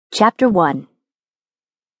Chapter 1.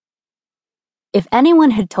 If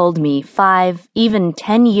anyone had told me 5, even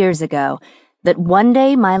 10 years ago that one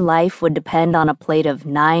day my life would depend on a plate of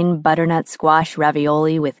 9 butternut squash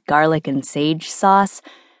ravioli with garlic and sage sauce,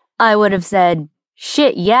 I would have said,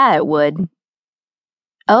 shit, yeah, it would.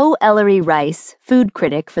 O. Ellery Rice, food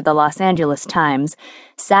critic for the Los Angeles Times,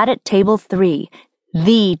 sat at table 3,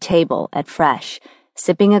 the table at Fresh,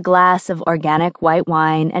 sipping a glass of organic white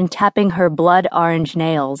wine and tapping her blood orange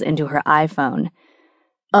nails into her iPhone.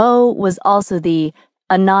 O was also the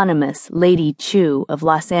anonymous Lady Chew of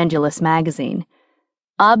Los Angeles Magazine.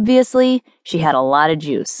 Obviously, she had a lot of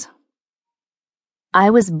juice. I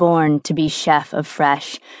was born to be chef of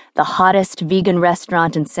Fresh, the hottest vegan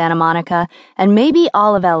restaurant in Santa Monica and maybe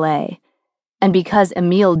all of LA. And because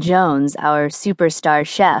Emil Jones, our superstar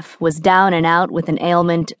chef, was down and out with an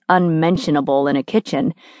ailment unmentionable in a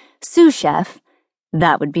kitchen, sous chef,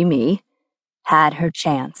 that would be me, had her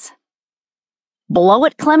chance. "Blow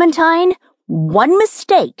it, Clementine. One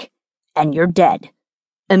mistake, and you're dead,"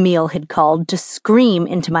 Emil had called to scream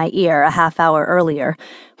into my ear a half hour earlier,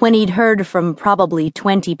 when he'd heard from probably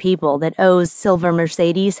 20 people that O's silver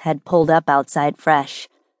Mercedes had pulled up outside Fresh.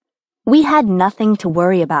 We had nothing to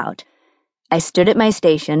worry about. I stood at my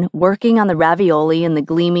station, working on the ravioli in the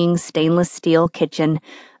gleaming stainless steel kitchen,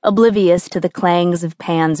 oblivious to the clangs of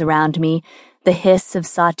pans around me, the hiss of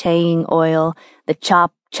sautéing oil, the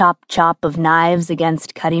chop, chop, chop of knives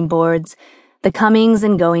against cutting boards, the comings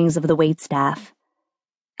and goings of the waitstaff.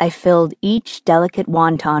 I filled each delicate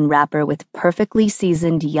wonton wrapper with perfectly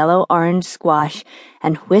seasoned yellow-orange squash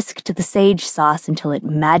and whisked the sage sauce until it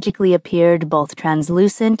magically appeared both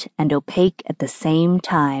translucent and opaque at the same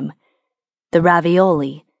time. The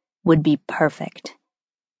ravioli would be perfect.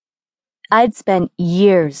 I'd spent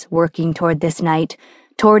years working toward this night,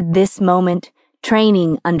 toward this moment,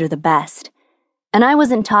 training under the best. And I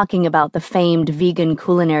wasn't talking about the famed Vegan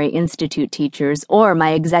Culinary Institute teachers or my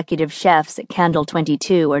executive chefs at Candle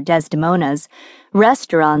 22 or Desdemona's,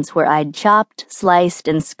 restaurants where I'd chopped, sliced,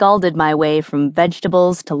 and scalded my way from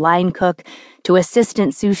vegetables to line cook to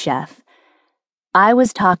assistant sous chef. I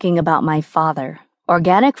was talking about my father,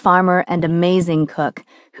 organic farmer and amazing cook,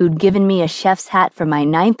 who'd given me a chef's hat for my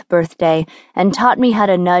 9th birthday and taught me how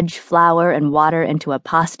to nudge flour and water into a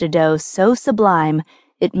pasta dough so sublime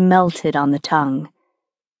it melted on the tongue.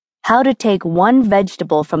 How to take one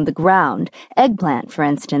vegetable from the ground, eggplant for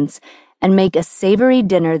instance, and make a savory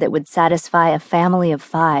dinner that would satisfy a family of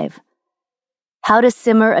 5. How to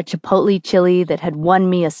simmer a chipotle chili that had won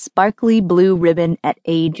me a sparkly blue ribbon at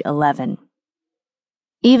age 11.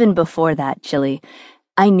 Even before that chili,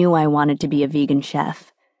 I knew I wanted to be a vegan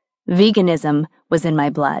chef. Veganism was in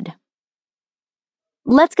my blood.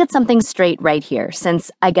 Let's get something straight right here,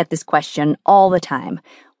 since I get this question all the time.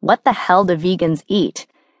 What the hell do vegans eat?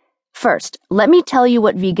 First, let me tell you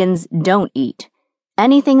what vegans don't eat.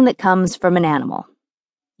 Anything that comes from an animal.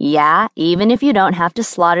 Yeah, even if you don't have to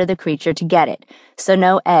slaughter the creature to get it. So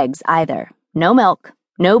no eggs either. No milk.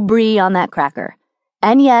 No brie on that cracker.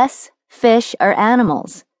 And yes, fish are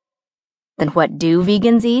animals. Then what do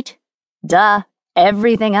vegans eat? Duh,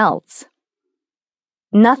 everything else.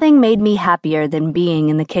 Nothing made me happier than being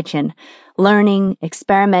in the kitchen, learning,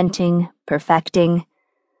 experimenting, perfecting.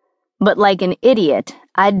 But like an idiot,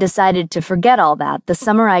 I'd decided to forget all that the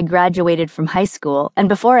summer I graduated from high school and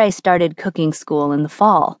before I started cooking school in the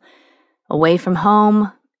fall. Away from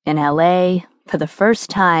home, in LA, for the first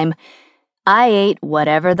time, I ate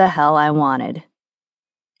whatever the hell I wanted.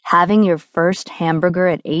 Having your first hamburger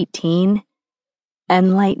at 18?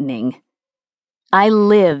 Enlightening. I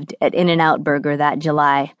lived at In-N-Out Burger that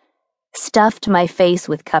July, stuffed my face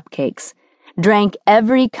with cupcakes, drank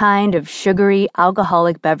every kind of sugary,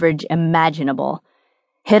 alcoholic beverage imaginable,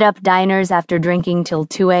 hit up diners after drinking till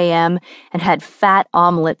 2 a.m. and had fat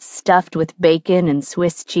omelets stuffed with bacon and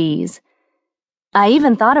Swiss cheese. I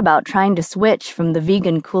even thought about trying to switch from the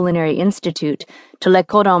Vegan Culinary Institute to Le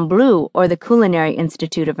Cordon Bleu or the Culinary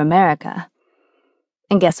Institute of America.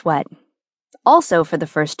 And guess what? Also, for the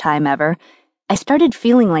first time ever, I started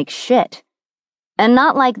feeling like shit. And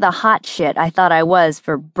not like the hot shit I thought I was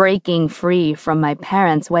for breaking free from my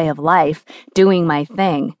parents' way of life, doing my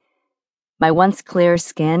thing. My once clear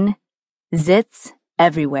skin, zits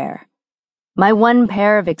everywhere. My one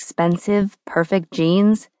pair of expensive, perfect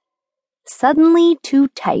jeans, suddenly too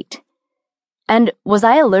tight. And was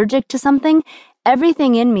I allergic to something?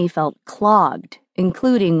 Everything in me felt clogged,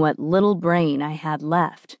 including what little brain I had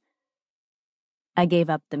left. I gave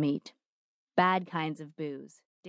up the meat. Bad kinds of booze.